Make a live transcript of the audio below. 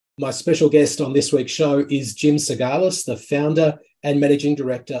My special guest on this week's show is Jim Tsagalis, the founder and managing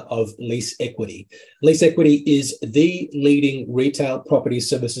director of Lease Equity. Lease Equity is the leading retail property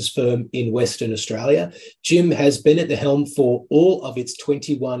services firm in Western Australia. Jim has been at the helm for all of its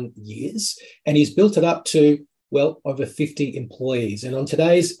 21 years, and he's built it up to, well, over 50 employees. And on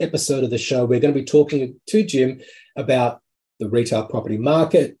today's episode of the show, we're going to be talking to Jim about the retail property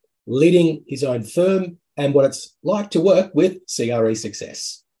market, leading his own firm, and what it's like to work with CRE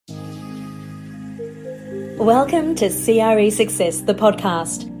Success. Welcome to CRE Success, the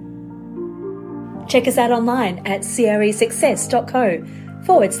podcast. Check us out online at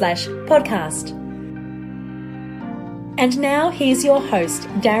cresuccess.co/podcast. And now here's your host,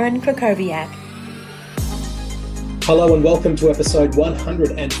 Darren Krakowiak. Hello and welcome to episode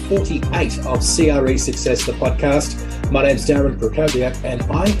 148 of CRE Success, the podcast. My name's Darren Krakowiak, and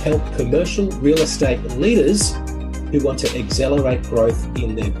I help commercial real estate leaders who want to accelerate growth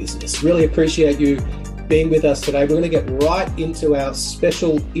in their business. Really appreciate you being with us today. We're going to get right into our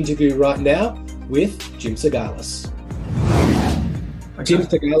special interview right now with Jim Tsagalis. Okay. Jim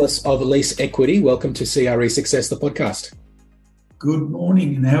Tsagalis of Lease Equity, welcome to CRE Success, the podcast. Good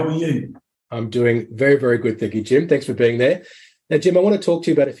morning, and how are you? I'm doing very, very good. Thank you, Jim. Thanks for being there. Now, Jim, I want to talk to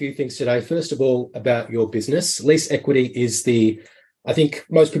you about a few things today. First of all, about your business. Lease Equity is I think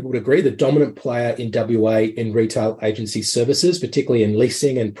most people would agree, the dominant player in WA in retail agency services, particularly in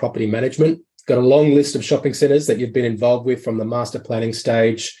leasing and property management. Got a long list of shopping centres that you've been involved with from the master planning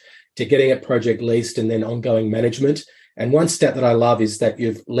stage to getting a project leased and then ongoing management. And one stat that I love is that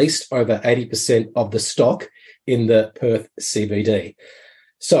you've leased over 80% of the stock in the Perth CBD.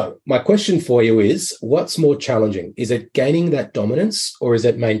 So my question for you is, what's more challenging? Is it gaining that dominance or is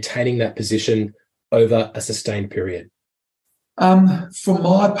it maintaining that position over a sustained period? For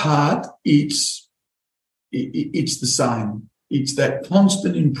my part, it's the same. It's that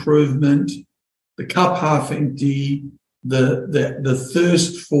constant improvement, the cup half empty, the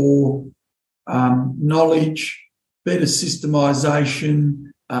thirst for knowledge, better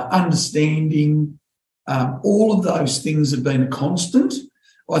systemization, understanding. All of those things have been a constant.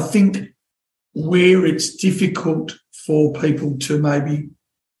 I think where it's difficult for people to maybe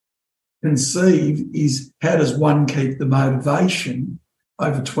conceive is, how does one keep the motivation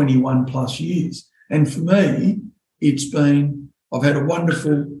over 21 plus years? And for me, I've had a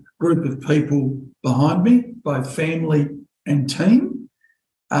wonderful group of people behind me, both family and team.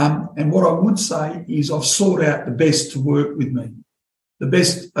 And what I would say is I've sought out the best to work with me, the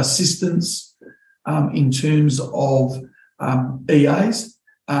best assistants in terms of EAs,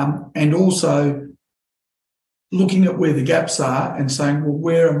 and also looking at where the gaps are and saying, well,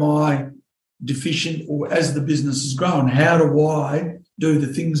 where am I deficient? Or as the business has grown, how do I do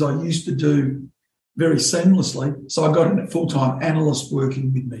the things I used to do very seamlessly? So I got a full-time analyst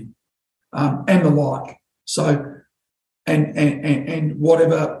working with me, and the like. So, and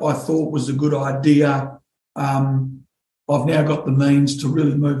whatever I thought was a good idea, I've now got the means to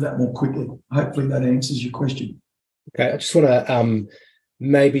really move that more quickly. Hopefully that answers your question. Okay, I just want to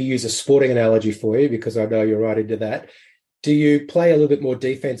maybe use a sporting analogy for you, because I know you're right into that. Do you play a little bit more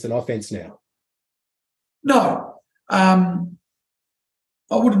defense than offense now? No, I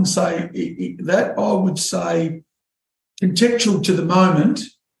wouldn't say that. I would say contextual to the moment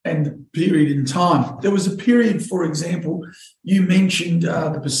and the period in time. There was a period, for example, you mentioned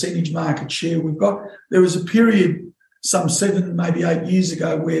the percentage market share we've got. There was a period some 7, maybe 8 years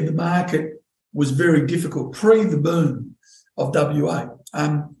ago where the market was very difficult, pre the boom of WA.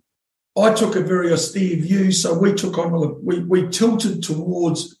 I took a very austere view, so we tilted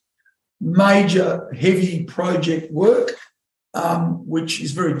towards major heavy project work, which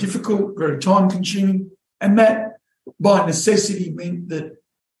is very difficult, very time-consuming, and that by necessity meant that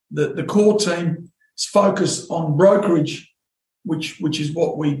the core team's focus on brokerage, which is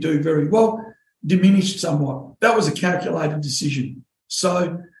what we do very well, diminished somewhat. That was a calculated decision.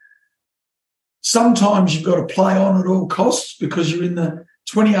 So sometimes you've got to play on at all costs because you're in the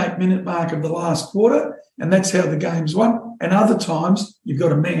 28-minute mark of the last quarter, and that's how the game's won. And other times you've got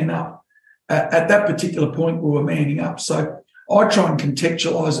to man up. At that particular point, we were manning up. So I try and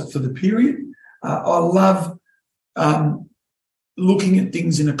contextualise it for the period. I love looking at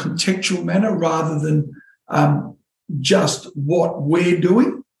things in a contextual manner rather than just what we're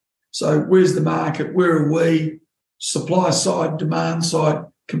doing. So where's the market? Where are we? Supply side, demand side,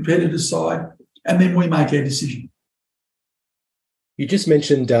 competitor side, and then we make our decision. You just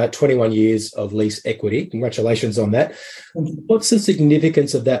mentioned 21 years of Lease Equity. Congratulations on that. What's the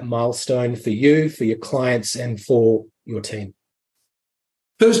significance of that milestone for you, for your clients, and for your team?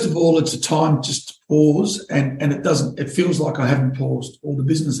 First of all, it's a time just to pause, and it feels like I haven't paused, or the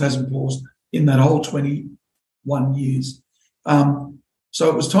business hasn't paused in that whole 21 years. So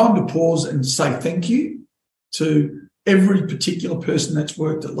it was time to pause and say thank you to every particular person that's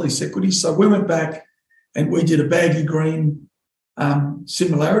worked at Lease Equity. So we went back and we did a baggy green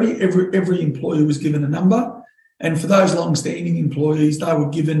similarity. Every employee was given a number, and for those long-standing employees, they were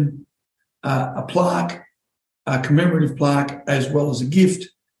given a plaque, a commemorative plaque, as well as a gift,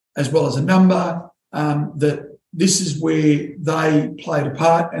 as well as a number, that this is where they played a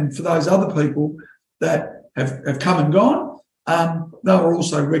part. And for those other people that have come and gone, they were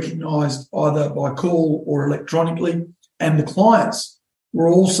also recognised either by call or electronically. And the clients were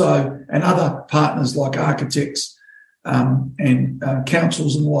also, and other partners like architects and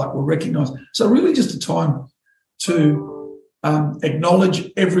councils and the like were recognised. So really just a time to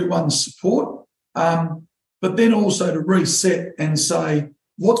acknowledge everyone's support, but then also to reset and say,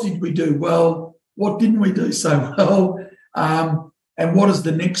 what did we do well? What didn't we do so well? And what does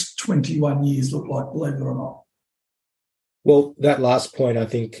the next 21 years look like, believe it or not? Well, that last point, I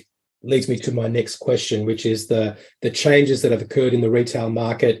think, leads me to my next question, which is the changes that have occurred in the retail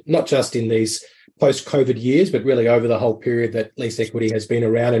market, not just in these post-COVID years, but really over the whole period that Lease Equity has been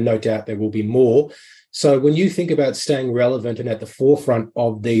around, and no doubt there will be more. So when you think about staying relevant and at the forefront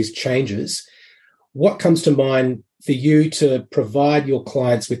of these changes, what comes to mind for you to provide your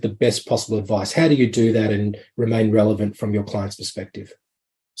clients with the best possible advice? How do you do that and remain relevant from your client's perspective?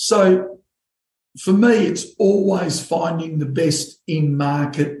 So for me, it's always finding the best in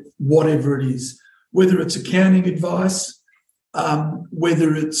market, whatever it is, whether it's accounting advice,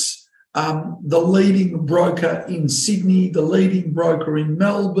 whether it's the leading broker in Sydney, the leading broker in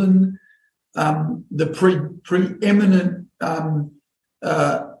Melbourne, the preeminent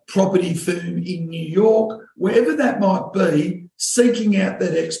property firm in New York, wherever that might be, seeking out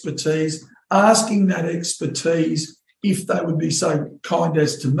that expertise, asking that expertise if they would be so kind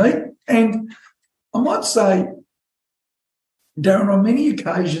as to meet. And I might say, Darren, on many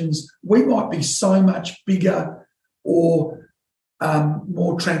occasions, we might be so much bigger or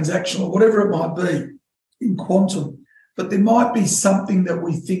more transactional, whatever it might be in quantum, but there might be something that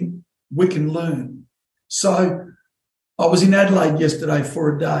we think we can learn. So I was in Adelaide yesterday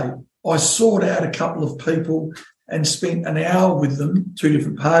for a day. I sought out a couple of people and spent an hour with them, two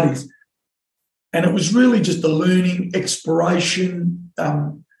different parties. And it was really just a learning, exploration,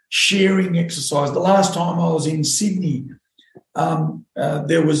 sharing exercise. The last time I was in Sydney,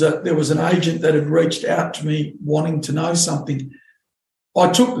 there was an agent that had reached out to me wanting to know something.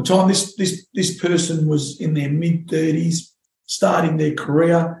 I took the time. This person was in their mid-30s, starting their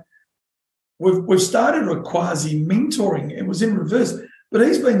career. We've started a quasi-mentoring. It was in reverse. But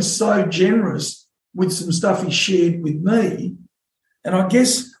he's been so generous with some stuff he shared with me. And I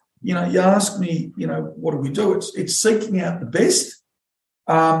guess, you ask me, what do we do? It's seeking out the best.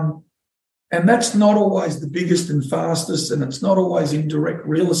 And that's not always the biggest and fastest, and it's not always in direct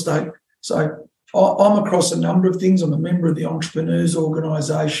real estate. So I'm across a number of things. I'm a member of the Entrepreneurs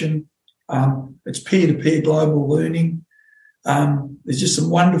Organisation. It's peer-to-peer global learning. There's just some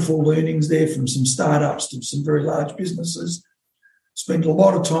wonderful learnings there, from some startups to some very large businesses. Spent a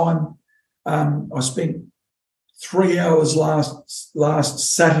lot of time. I spent 3 hours last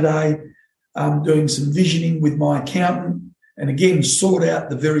Saturday doing some visioning with my accountant, and again sought out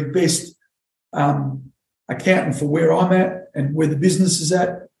the very best accountant for where I'm at and where the business is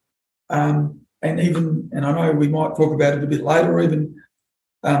at. And I know we might talk about it a bit later, even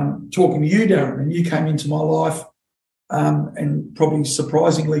talking to you, Darren, and you came into my life. And probably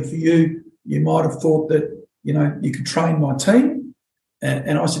surprisingly for you, you might have thought that, you could train my team.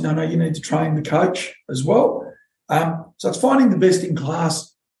 And I said, no, you need to train the coach as well. So it's finding the best in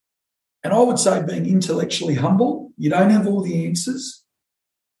class. And I would say being intellectually humble. You don't have all the answers.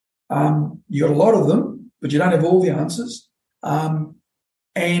 You got a lot of them, but you don't have all the answers.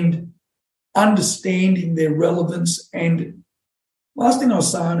 And understanding their relevance. And last thing I'll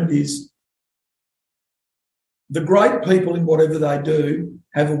say on it is, the great people in whatever they do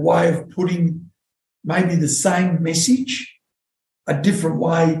have a way of putting maybe the same message a different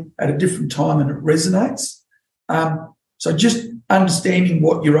way at a different time, and it resonates. So just understanding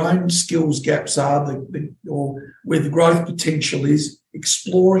what your own skills gaps are, or where the growth potential is,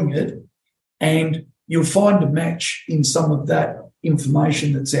 exploring it, and you'll find a match in some of that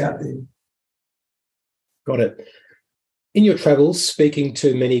information that's out there. Got it. In your travels, speaking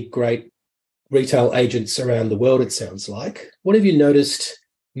to many great retail agents around the world, it sounds like, what have you noticed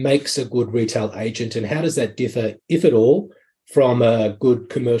makes a good retail agent, and how does that differ, if at all, from a good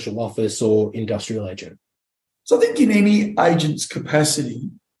commercial office or industrial agent? So I think in any agent's capacity,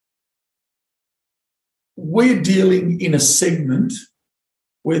 we're dealing in a segment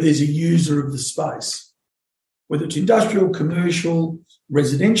where there's a user of the space, whether it's industrial, commercial,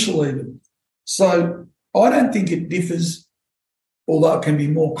 residential even. So I don't think it differs, although it can be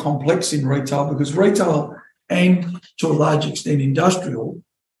more complex in retail, because retail and to a large extent industrial,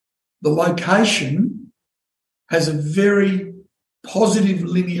 the location has a very positive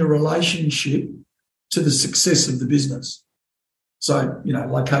linear relationship to the success of the business. So,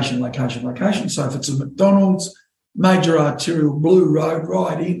 location. So if it's a McDonald's, major arterial, blue road,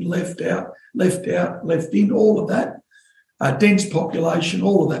 right in, left out, left in, all of that, dense population,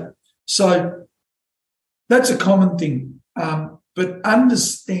 all of that. So that's a common thing. But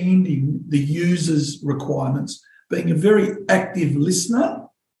understanding the user's requirements, being a very active listener,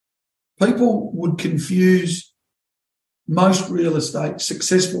 people would confuse most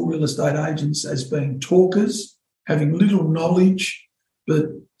successful real estate agents as being talkers, having little knowledge, but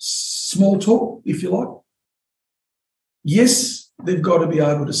small talk, if you like. Yes, they've got to be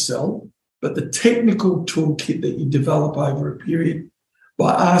able to sell, but the technical toolkit that you develop over a period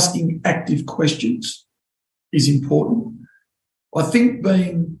by asking active questions is important. I think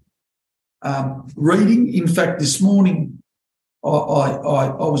reading, in fact, this morning I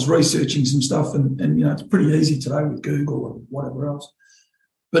was researching some stuff and it's pretty easy today with Google or whatever else,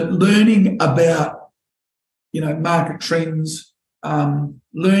 but learning about, market trends,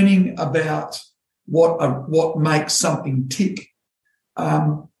 learning about what makes something tick,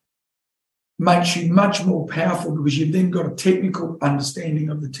 makes you much more powerful because you've then got a technical understanding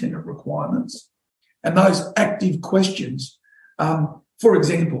of the tenant requirements. And those active questions, for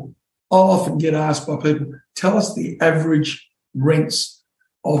example, I'll often get asked by people, tell us the average rents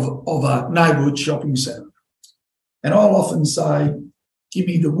of a neighbourhood shopping centre. And I'll often say, give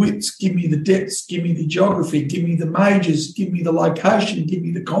me the widths, give me the depths, give me the geography, give me the majors, give me the location, give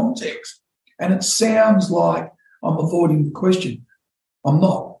me the context. And it sounds like I'm avoiding the question. I'm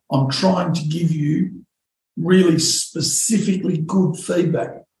not. I'm trying to give you really specifically good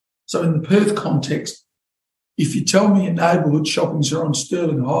feedback. So in the Perth context, if you tell me a neighbourhood shopping centre on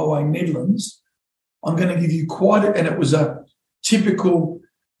Stirling Highway, Nedlands, I'm going to give you and it was a typical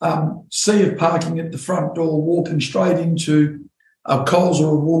sea of parking at the front door, walking straight into a Coles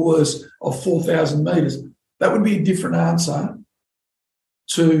or a Woolworths of 4,000 metres. That would be a different answer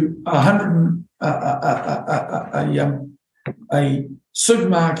to a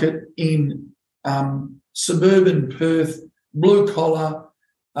supermarket in suburban Perth, blue collar,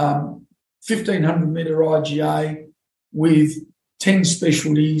 1,500 metre IGA with 10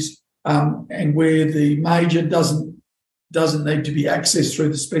 specialties, and where the major doesn't need to be accessed through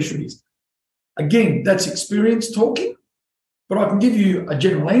the specialties. Again, that's experience talking, but I can give you a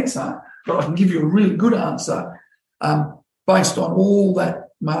general answer, but I can give you a really good answer based on all that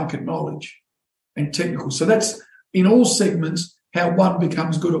market knowledge and technical. So that's in all segments how one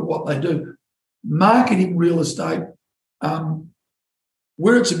becomes good at what they do. Marketing real estate,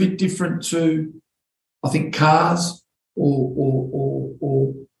 where it's a bit different to, I think, cars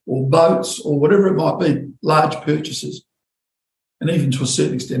or boats or whatever it might be, large purchases, and even to a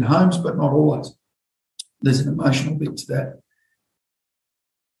certain extent homes, but not always. There's an emotional bit to that.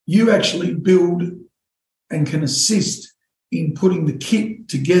 You actually build and can assist in putting the kit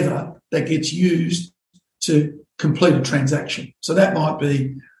together that gets used to complete a transaction. So that might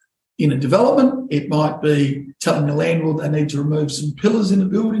be in a development, it might be telling the landlord they need to remove some pillars in a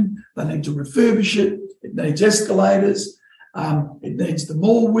building, they need to refurbish it, it needs escalators, it needs the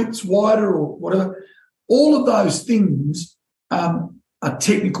more widths wider or whatever. All of those things are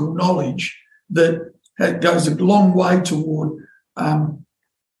technical knowledge that goes a long way toward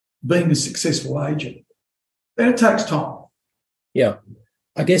being a successful agent. And it takes time. Yeah.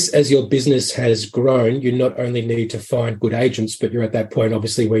 I guess as your business has grown, you not only need to find good agents, but you're at that point,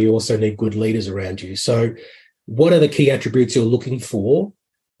 obviously, where you also need good leaders around you. So what are the key attributes you're looking for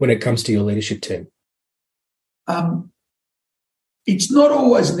when it comes to your leadership team? It's not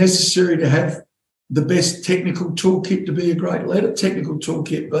always necessary to have the best technical toolkit to be a great leader. Technical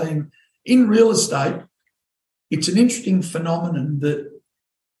toolkit being, in real estate, it's an interesting phenomenon that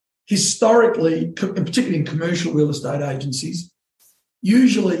historically, and particularly in commercial real estate agencies,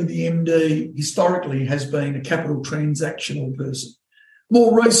 usually the MD historically has been a capital transactional person.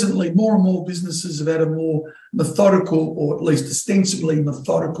 More recently, more and more businesses have had a more methodical, or at least ostensibly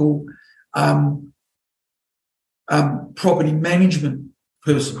methodical, property management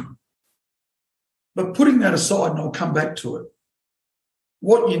person. But putting that aside, and I'll come back to it,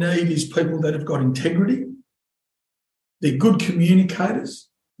 what you need is people that have got integrity, they're good communicators,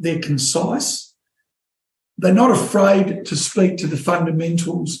 they're concise, they're not afraid to speak to the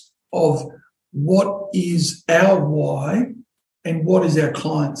fundamentals of what is our why and what is our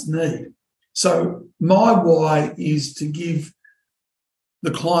client's need. So my why is to give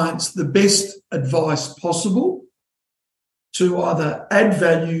the clients the best advice possible to either add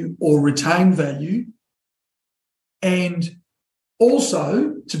value or retain value, and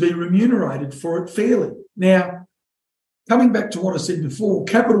also to be remunerated for it fairly. Now, coming back to what I said before,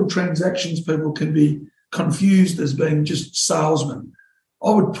 capital transactions people can be confused as being just salesmen.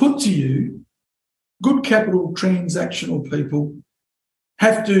 I would put to you, good capital transactional people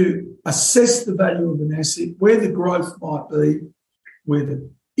have to assess the value of an asset, where the growth might be, where the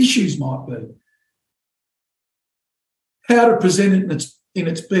issues might be, how to present it in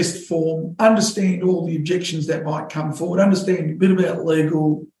its best form, understand all the objections that might come forward, understand a bit about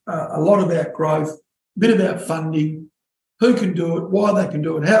legal, a lot about growth, a bit about funding, who can do it, why they can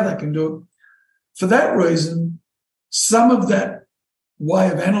do it, how they can do it. For that reason, some of that way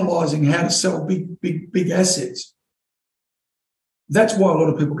of analysing how to sell big assets, that's why a lot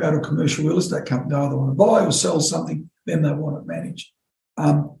of people go to a commercial real estate company. They either want to buy or sell something, then they want it managed.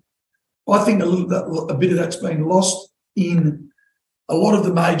 I think a bit of that's been lost in a lot of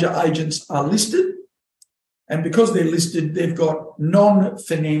the major agents are listed, and because they're listed, they've got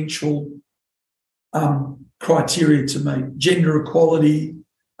non-financial criteria to meet, gender equality,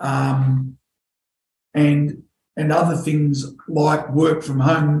 and other things like work from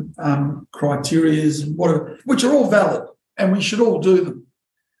home criterias and whatever, which are all valid, and we should all do them,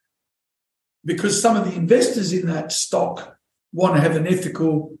 because some of the investors in that stock want to have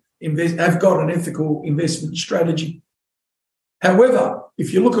have got an ethical investment strategy. However,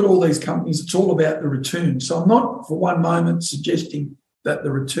 if you look at all these companies, it's all about the return. So I'm not for one moment suggesting that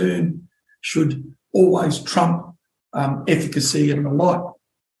the return should always trump efficacy and the like.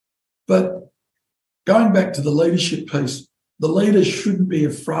 But going back to the leadership piece, the leaders shouldn't be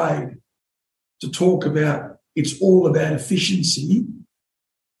afraid to talk about it's all about efficiency.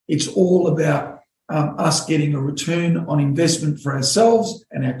 It's all about us getting a return on investment for ourselves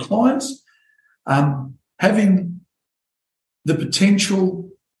and our clients, having the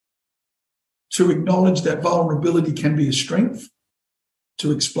potential to acknowledge that vulnerability can be a strength,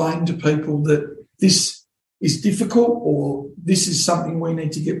 to explain to people that this is difficult or this is something we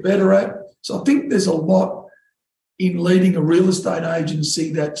need to get better at. So I think there's a lot in leading a real estate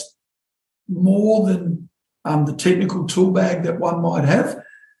agency that's more than the technical tool bag that one might have.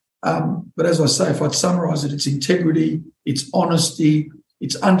 But as I say, if I'd summarise it, it's integrity, it's honesty,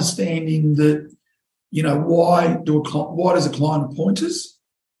 it's understanding that, why does a client appoint us,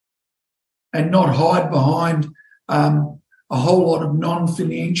 and not hide behind a whole lot of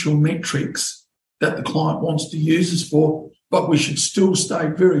non-financial metrics that the client wants to use us for, but we should still stay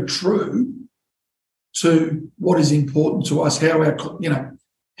very true to what is important to us, how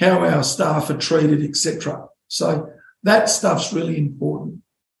our staff are treated, etc. So that stuff's really important.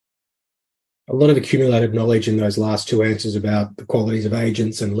 A lot of accumulated knowledge in those last two answers about the qualities of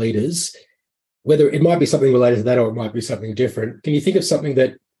agents and leaders, whether it might be something related to that or it might be something different. Can you think of something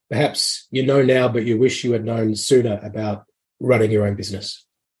that perhaps you know now but you wish you had known sooner about running your own business?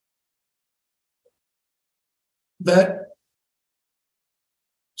 That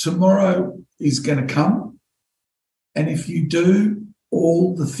tomorrow is going to come, and if you do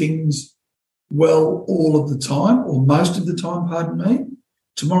all the things well all of the time, or most of the time, pardon me,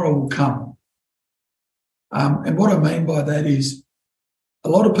 tomorrow will come. And what I mean by that is a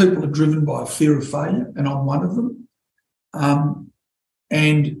lot of people are driven by a fear of failure, and I'm one of them.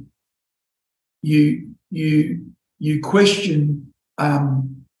 And you question,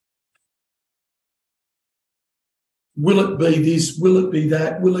 will it be this? Will it be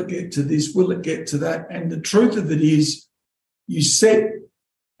that? Will it get to this? Will it get to that? And the truth of it is you set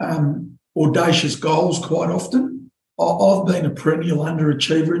audacious goals quite often. I've been a perennial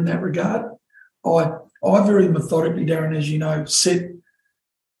underachiever in that regard. I very methodically, Darren, as you know, set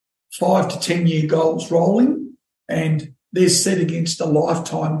 5 to 10 year goals rolling, and they're set against a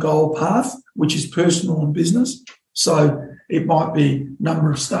lifetime goal path, which is personal and business. So it might be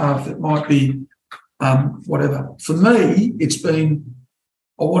number of staff, it might be whatever. For me, it's been,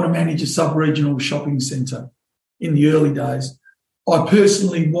 I want to manage a sub-regional shopping centre in the early days. I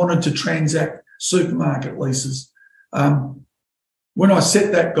personally wanted to transact supermarket leases. When I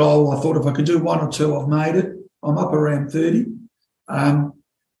set that goal, I thought if I could do one or two, I've made it. I'm up around 30.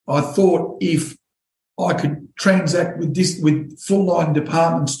 I thought if I could transact with full-line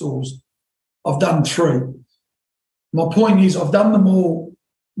department stores, I've done 3. My point is I've done them all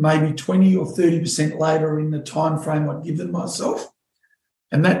maybe 20 or 30% later in the time frame I'd given myself.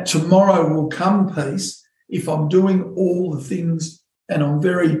 And that tomorrow will come piece, if I'm doing all the things and I'm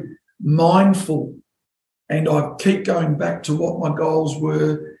very mindful, and I keep going back to what my goals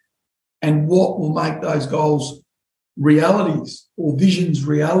were and what will make those goals realities or visions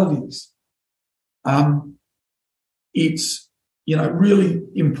realities. It's, really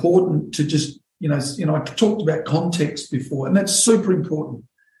important to just, I talked about context before, and that's super important.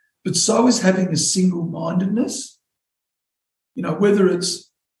 But so is having a single-mindedness, whether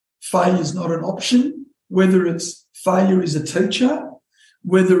it's failure is not an option, whether it's failure is a teacher,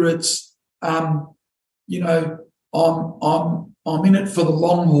 whether it's, I'm in it for the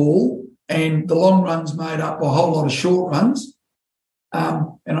long haul and the long run's made up by a whole lot of short runs,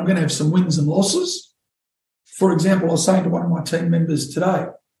 and I'm going to have some wins and losses. For example, I was saying to one of my team members today,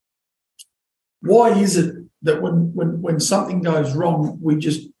 why is it that when something goes wrong, we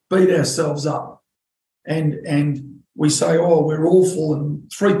just beat ourselves up and we say, oh, we're awful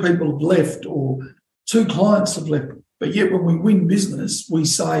and 3 people have left or 2 clients have left. But yet when we win business, we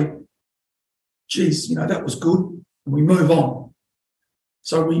say, geez, that was good, and we move on.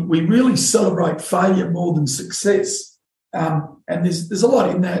 So we really celebrate failure more than success. And there's a lot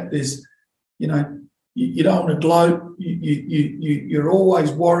in that. There's, you don't want to gloat. You're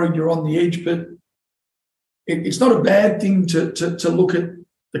always worried. You're on the edge, but it's not a bad thing to look at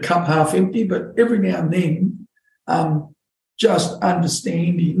the cup half empty. But every now and then, just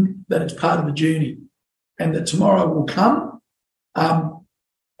understanding that it's part of the journey, and that tomorrow will come. And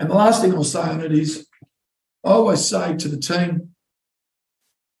the last thing I'll say on it is, I always say to the team,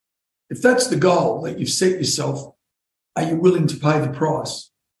 if that's the goal that you've set yourself, are you willing to pay the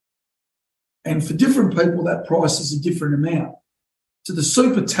price? And for different people, that price is a different amount. To the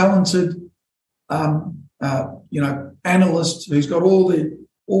super talented, analyst who's got all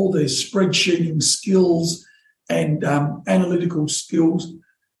their spreadsheeting skills and analytical skills,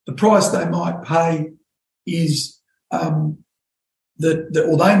 the price they might pay is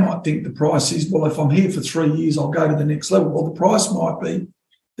or they might think the price is, well, if I'm here for 3 years, I'll go to the next level. Well, the price might be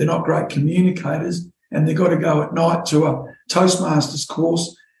they're not great communicators and they've got to go at night to a Toastmasters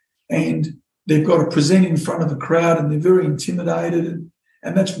course and they've got to present in front of a crowd and they're very intimidated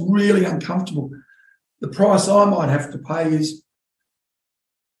and that's really uncomfortable. The price I might have to pay is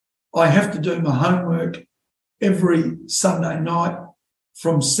I have to do my homework every Sunday night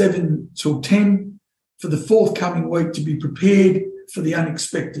from 7 till 10 for the forthcoming week to be prepared for the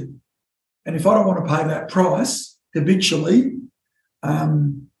unexpected. And if I don't want to pay that price habitually, that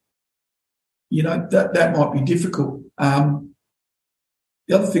might be difficult. The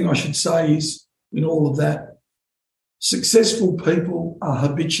other thing I should say is, in all of that, successful people are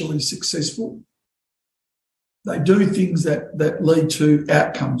habitually successful. They do things that lead to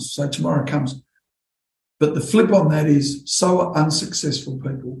outcomes. So tomorrow comes. But the flip on that is, so are unsuccessful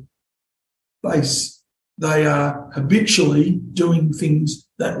people. They are habitually doing things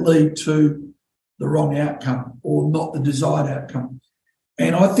that lead to the wrong outcome or not the desired outcome.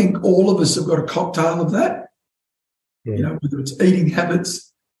 And I think all of us have got a cocktail of that, whether it's eating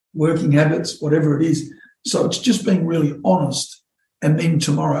habits, working habits, whatever it is. So it's just being really honest. And then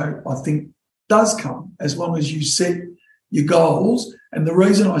tomorrow, I think, does come as long as you set your goals. And the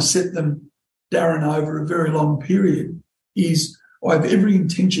reason I set them, Darren, over a very long period is I have every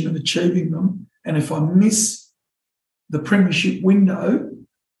intention of achieving them. And if I miss the premiership window,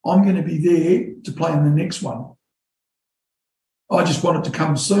 I'm going to be there to play in the next one. I just want it to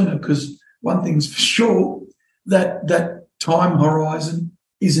come sooner because one thing's for sure, that time horizon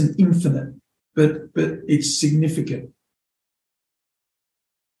isn't infinite, but it's significant.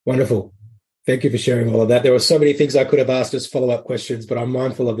 Wonderful. Thank you for sharing all of that. There were so many things I could have asked as follow-up questions, but I'm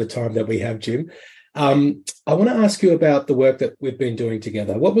mindful of the time that we have, Jim. I want to ask you about the work that we've been doing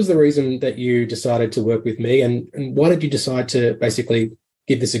together. What was the reason that you decided to work with me, and why did you decide to basically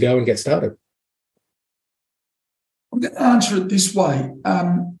give this a go and get started? I'm going to answer it this way.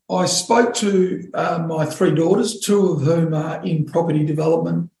 I spoke to my 3 daughters, 2 of whom are in property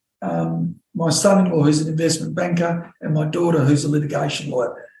development, my son-in-law who's an investment banker, and my daughter who's a litigation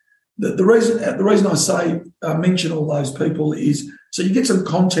lawyer. The reason I say mention all those people is so you get some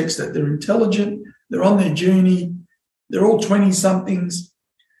context that they're intelligent, they're on their journey, they're all 20-somethings,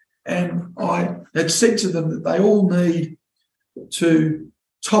 and I had said to them that they all need to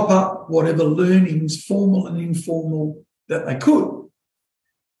top up whatever learnings, formal and informal, that they could.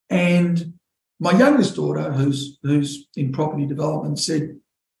 And my youngest daughter, who's in property development, said,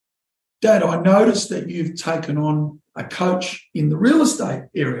 Dad, I noticed that you've taken on a coach in the real estate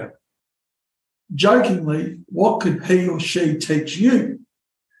area. Jokingly, what could he or she teach you?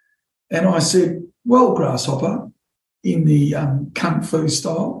 And I said, well, Grasshopper, in the Kung Fu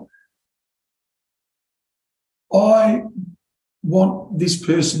style, I want this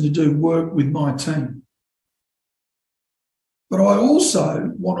person to do work with my team. But I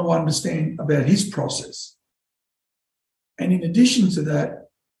also want to understand about his process. And in addition to that,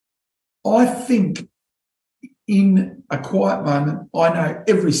 I think in a quiet moment, I know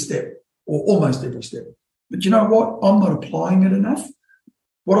every step or almost every step. But you know what? I'm not applying it enough.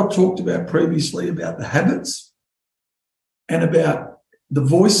 What I've talked about previously about the habits and about the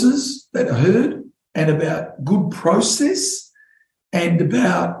voices that are heard and about good process and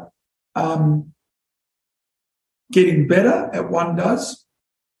about getting better at one does,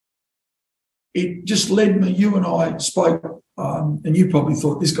 it just led me, you and I spoke, and you probably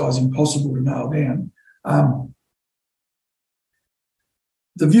thought this guy's impossible to nail down.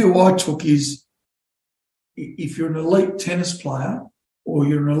 The view I took is if you're an elite tennis player or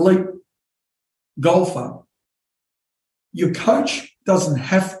you're an elite golfer, your coach doesn't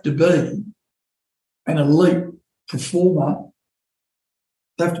have to be an elite performer.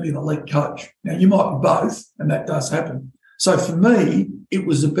 They have to be an elite coach. Now, you might be both, and that does happen. So for me, it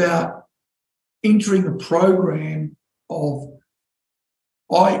was about entering a program of,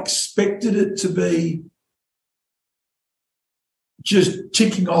 I expected it to be just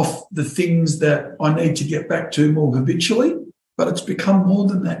ticking off the things that I need to get back to more habitually, but it's become more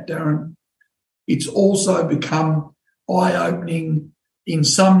than that, Darren. It's also become eye-opening in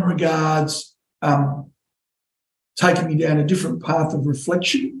some regards, taking me down a different path of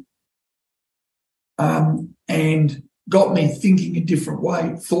reflection, and got me thinking a different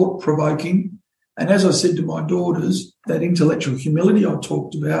way, thought-provoking. And as I said to my daughters, that intellectual humility I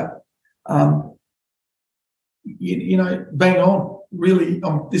talked about, bang on. Really,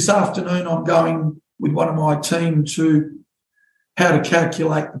 this afternoon I'm going with one of my team to how to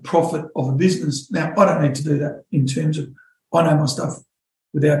calculate the profit of a business. Now, I don't need to do that in terms of, I know my stuff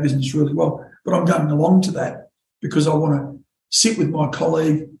with our business really well, but I'm going along to that because I want to sit with my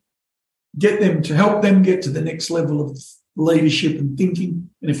colleague, get them to help them get to the next level of leadership and thinking.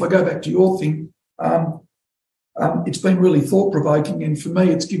 And if I go back to your thing, it's been really thought-provoking, and for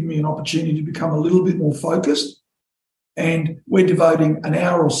me, it's given me an opportunity to become a little bit more focused. And we're devoting an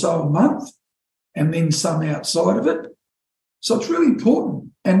hour or so a month and then some outside of it. So it's really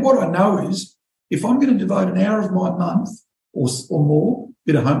important. And what I know is if I'm going to devote an hour of my month or more,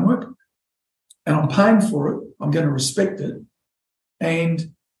 bit of homework, and I'm paying for it, I'm going to respect it,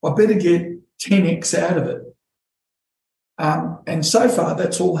 and I better get 10x out of it. And so far,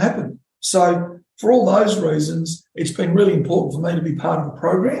 that's all happened. So for all those reasons, it's been really important for me to be part of the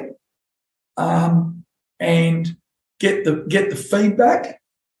program and get the feedback.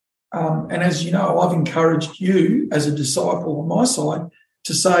 And as you know, I've encouraged you as a disciple on my side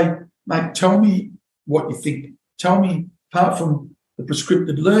to say, mate, tell me what you think. Tell me, apart from the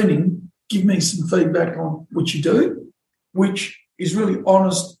prescripted learning, give me some feedback on what you do, which is really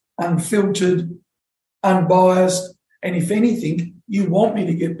honest, unfiltered, unbiased. And if anything, you want me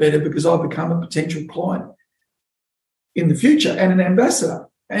to get better because I'll become a potential client in the future and an ambassador.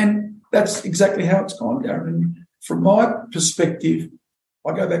 And that's exactly how it's gone, Darren. And from my perspective,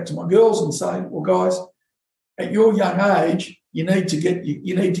 I go back to my girls and say, well, guys, at your young age, you need to get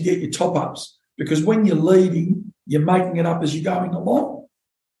your top-ups, because when you're leading, you're making it up as you're going along.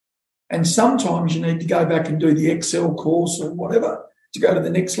 And sometimes you need to go back and do the Excel course or whatever to go to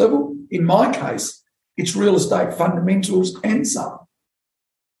the next level. In my case, it's real estate fundamentals and some.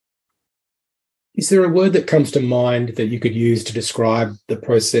 Is there a word that comes to mind that you could use to describe the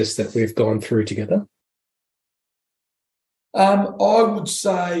process that we've gone through together? I would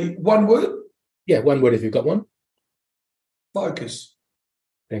say one word. Yeah, one word if you've got one. Focus.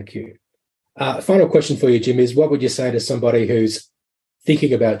 Thank you. Final question for you, Jim, is what would you say to somebody who's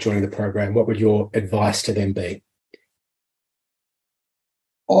thinking about joining the program? What would your advice to them be?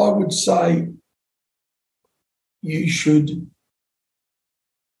 I would say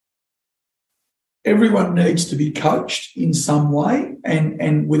everyone needs to be coached in some way,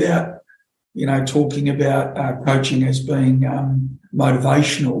 and without, talking about coaching as being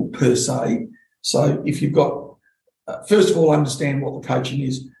motivational per se. So if you've got, first of all, understand what the coaching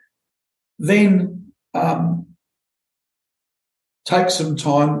is, then take some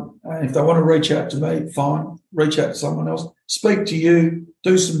time. If they want to reach out to me, fine, reach out to someone else, speak to you,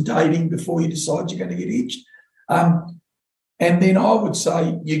 do some dating before you decide you're going to get hitched. And then I would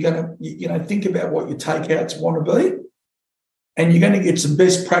say you're going to, think about what your takeouts want to be, and you're going to get some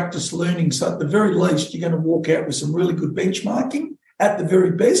best practice learning. So at the very least, you're going to walk out with some really good benchmarking. At the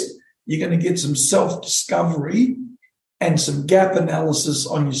very best, you're going to get some self-discovery and some gap analysis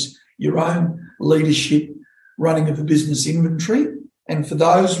on your own leadership, running of a business inventory. And for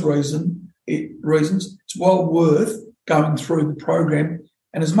those reasons, it's well worth going through the program.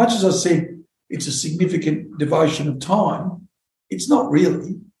 And as much as I said it's a significant devotion of time, it's not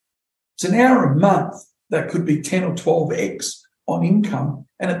really. It's an hour a month that could be 10 or 12x on income.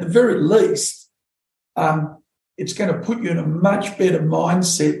 And at the very least, it's going to put you in a much better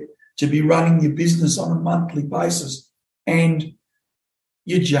mindset to be running your business on a monthly basis. And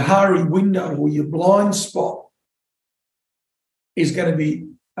your Johari window or your blind spot is going to be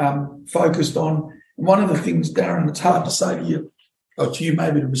focused on. And one of the things, Darren, it's hard to say to you, or to you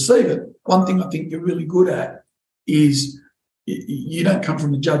maybe to receive it, one thing I think you're really good at is you don't come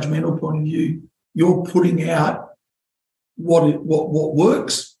from a judgmental point of view. You're putting out what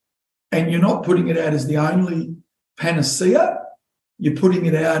works, and you're not putting it out as the only panacea. You're putting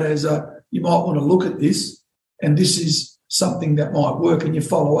it out as you might want to look at this, and this is something that might work, and you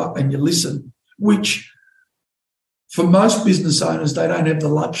follow up and you listen, which for most business owners, they don't have the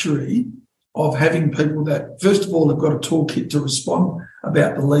luxury of having people that, first of all, have got a toolkit to respond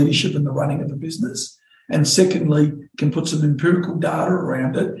about the leadership and the running of the business, and secondly, can put some empirical data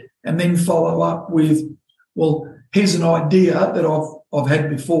around it and then follow up with, well, here's an idea that I've had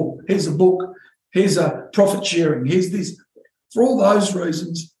before. Here's a book. Here's a profit sharing. Here's this. For all those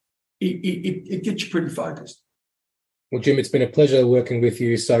reasons, it gets you pretty focused. Well, Jim, it's been a pleasure working with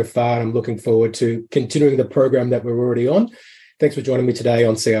you so far. I'm looking forward to continuing the program that we're already on. Thanks for joining me today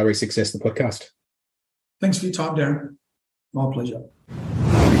on CRE Success, the podcast. Thanks for your time, Darren. My pleasure.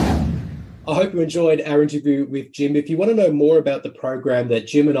 I hope you enjoyed our interview with Jim. If you want to know more about the program that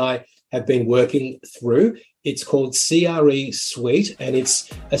Jim and I have been working through, it's called CRE Suite, and it's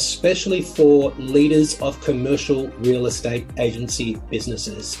especially for leaders of commercial real estate agency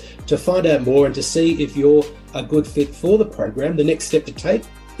businesses. To find out more and to see if you're a good fit for the program, the next step to take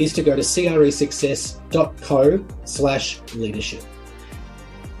is to go to cresuccess.co/leadership.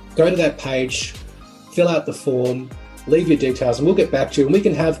 Go to that page, fill out the form, leave your details, and we'll get back to you, and we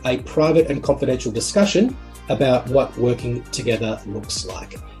can have a private and confidential discussion about what working together looks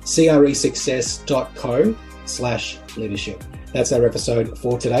like. cresuccess.co/leadership. That's our episode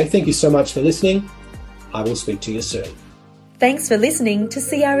for today. Thank you so much for listening. I will speak to you soon. Thanks for listening to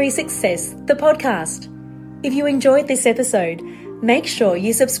CRE Success, the podcast. If you enjoyed this episode, make sure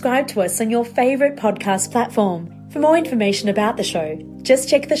you subscribe to us on your favourite podcast platform. For more information about the show, just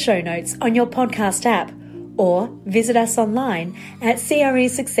check the show notes on your podcast app or visit us online at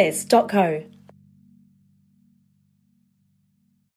cresuccess.co.